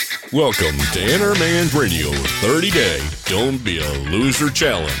Welcome to Inner Man's Radio 30-Day Don't Be a Loser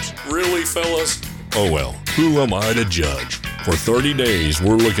Challenge. Really, fellas? Oh well, who am I to judge? For 30 days,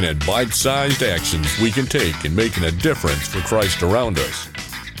 we're looking at bite-sized actions we can take in making a difference for Christ around us.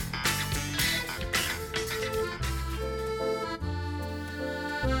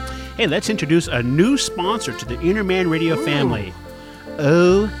 Hey, let's introduce a new sponsor to the Inner Man Radio family.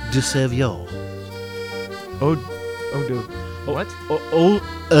 Eau de Sauveur. What?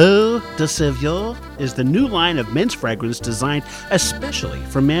 Eau de Sauveur is the new line of men's fragrance designed especially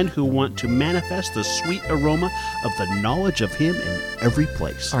for men who want to manifest the sweet aroma of the knowledge of Him in every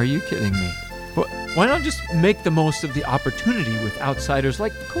place. Are you kidding me? Why not just make the most of the opportunity with outsiders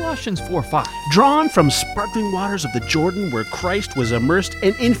like Colossians 4:5? Drawn from sparkling waters of the Jordan where Christ was immersed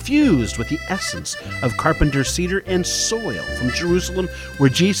and infused with the essence of carpenter's cedar and soil from Jerusalem where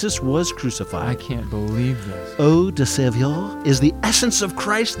Jesus was I crucified. can't believe this. Eau de Sauveur is the essence of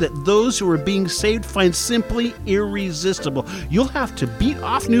Christ that those who are being saved find simply irresistible. You'll have to beat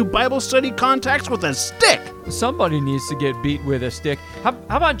off new Bible study contacts with a stick. Somebody needs to get beat with a stick. How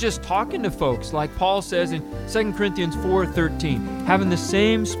about just talking to folks like Paul says in 2 Corinthians 4:13, having the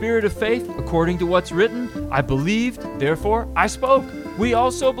same spirit of faith according to what's written, I believed, therefore I spoke. We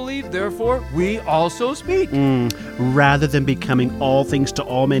also believe, therefore we also speak. Rather than becoming all things to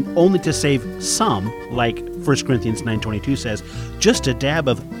all men only to save some, like 1 Corinthians 9:22 says, just a dab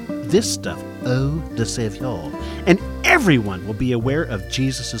of this stuff, Eau de Sauveur, and everyone will be aware of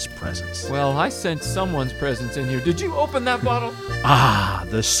Jesus' presence. Well, I sense someone's presence in here. Did you open that bottle? Ah,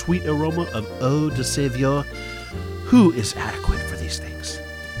 the sweet aroma of Eau de Sauveur. Who is adequate for these things?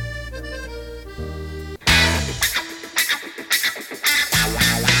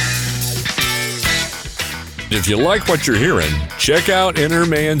 If you like what you're hearing, check out Inner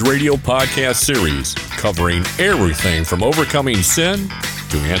Man's Radio podcast series, covering everything from overcoming sin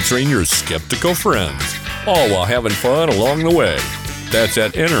to answering your skeptical friends, all while having fun along the way. That's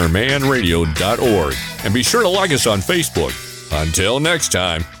at innermanradio.org. And be sure to like us on Facebook. Until next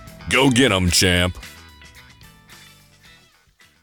time, go get 'em, champ.